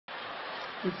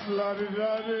It's Lottie,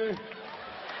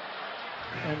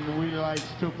 and we likes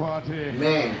to party.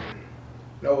 Man,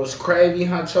 that was crazy,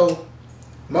 Huncho.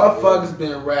 Motherfuckers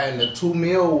been riding the 2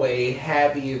 mil way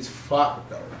heavy as fuck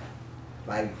though.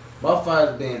 Like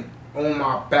motherfuckers been on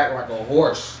my back like a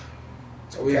horse.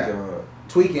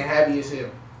 Tweaking heavy as hell.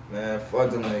 Man,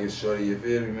 fuck them niggas, Shorty, you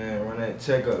feel me, man? Run that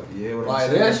checkup, you hear what I'm like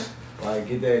saying? This? Like,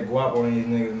 get that guap on these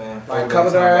niggas, man. Like,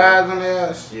 cover their eyes on their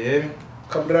ass. You hear me?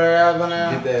 Cover their eyes on their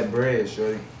ass. Get that bread,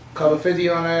 Shorty. Cover 50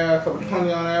 on their ass, cover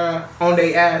 20 on their ass. On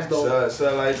their ass, though.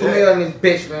 Sell like 2 mil on this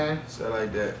bitch, man. Sell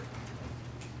like that.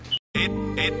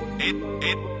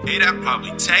 That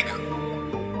probably take her.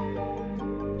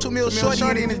 2 mil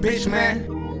shorty in this bitch, man.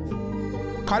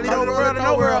 Call it over world to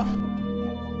no world.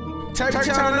 Turkey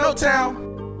town to no town.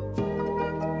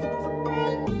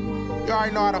 You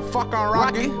already know how the fuck I'm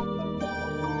rocking.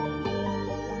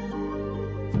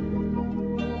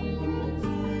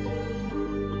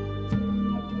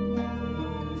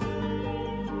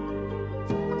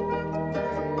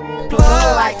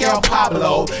 Plug like El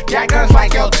Pablo, got guns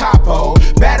like El Chapo.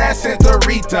 Badass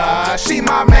Rita, she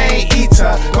my main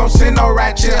eater. Don't send no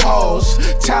ratchet hoes,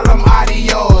 tell them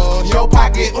adios. Your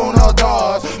pocket uno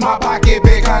dos, my pocket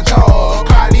big control.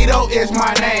 Carlito is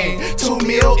my name, 2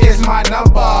 mil is my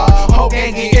number. Whole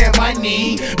gang getting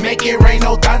money, make it rain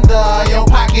no thunder. Your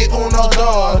pocket uno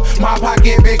dos, my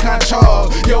pocket big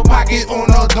control. Your pocket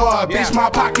uno dos, bitch my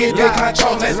pocket big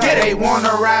control. Let's get it. They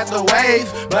wanna ride the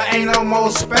wave, but ain't no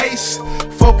more space.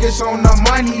 Focus on the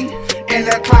money, and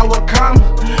the cloud will come.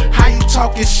 How you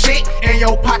talking shit, and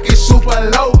your pocket super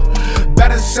low?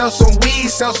 Better sell some weed,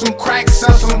 sell some crack,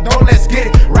 sell some dough. Let's get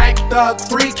it. Racked up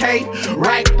 3K,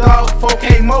 racked up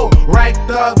 4K more,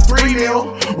 racked up 3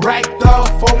 mil, racked up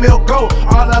 4 mil go.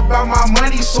 All about my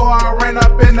money, so I ran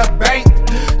up in the bank.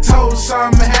 Told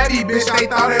some heavy bitch, they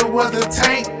thought it was a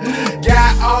tank.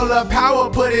 Got all the power,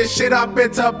 put this shit up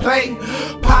into play.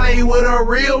 Poly with a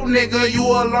real nigga, you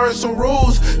will learn some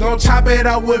rules. Don't chop it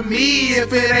up with me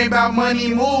if it ain't about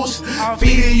money moves. I'm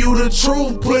feeding you the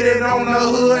truth, put it on the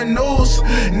hood news.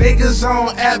 Niggas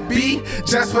on FB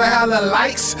just for hella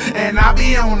likes, and I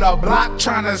be on the block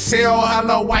tryna sell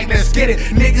hella white. Let's get it.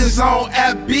 Niggas on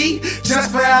FB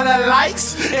just for hella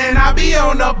likes, and I be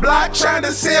on the block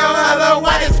tryna sell hella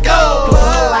white. Let's go.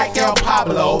 Plug like El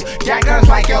Pablo, got guns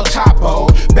like El Chapo.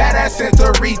 Badass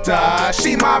Rita,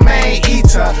 she my main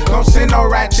eater. Don't send no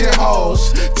ratchet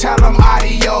hoes, tell them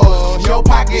adios. Your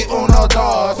pocket uno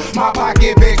dos, my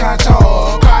pocket big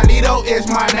control. Carlito is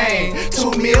my name,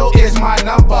 2 mil is my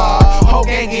number. Whole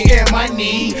gang getting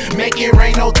money, make it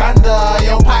rain no thunder.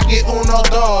 Your pocket uno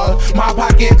dos, my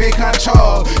pocket big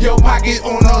control. Your pocket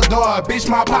uno dos, bitch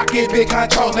my pocket big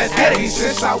control. Let's get it.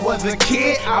 Since I was a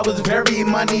kid, I was very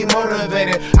money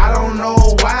motivated. I don't know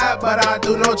why, but I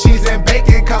do know cheese and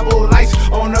bacon. Couple likes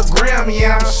on the gram,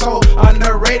 yeah I'm so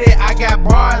underrated. I got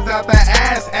bars out the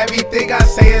ass, everything I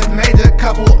say is major.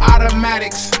 Couple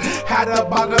automatics, had to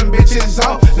bug them bitches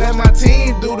off. Let my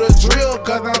team do the drill,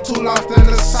 cause I'm too lost in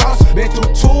the sauce. Been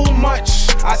through too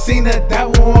much, I seen the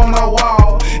devil on the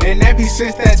wall. And ever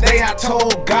since that day I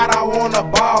told God I want a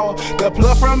ball. The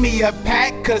plug from me a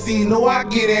pack, cause he knew I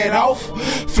get it off.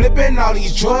 Flipping all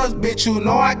these drugs, bitch, you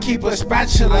know I keep a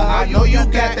spatula. I know you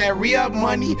got that re-up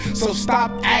money, so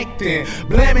stop acting.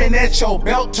 Blaming at your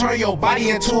belt, turn your body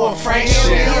into a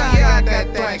fraction. Yeah,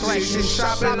 that thing, you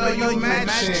shopping or you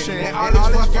mansion. And all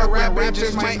these fucking rap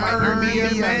bitches might earn me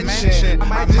a mention.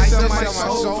 I might just sell my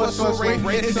soul for some rape,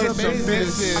 it's a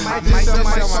business. I might just sell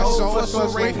my soul for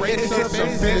some rape, it's a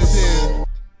business.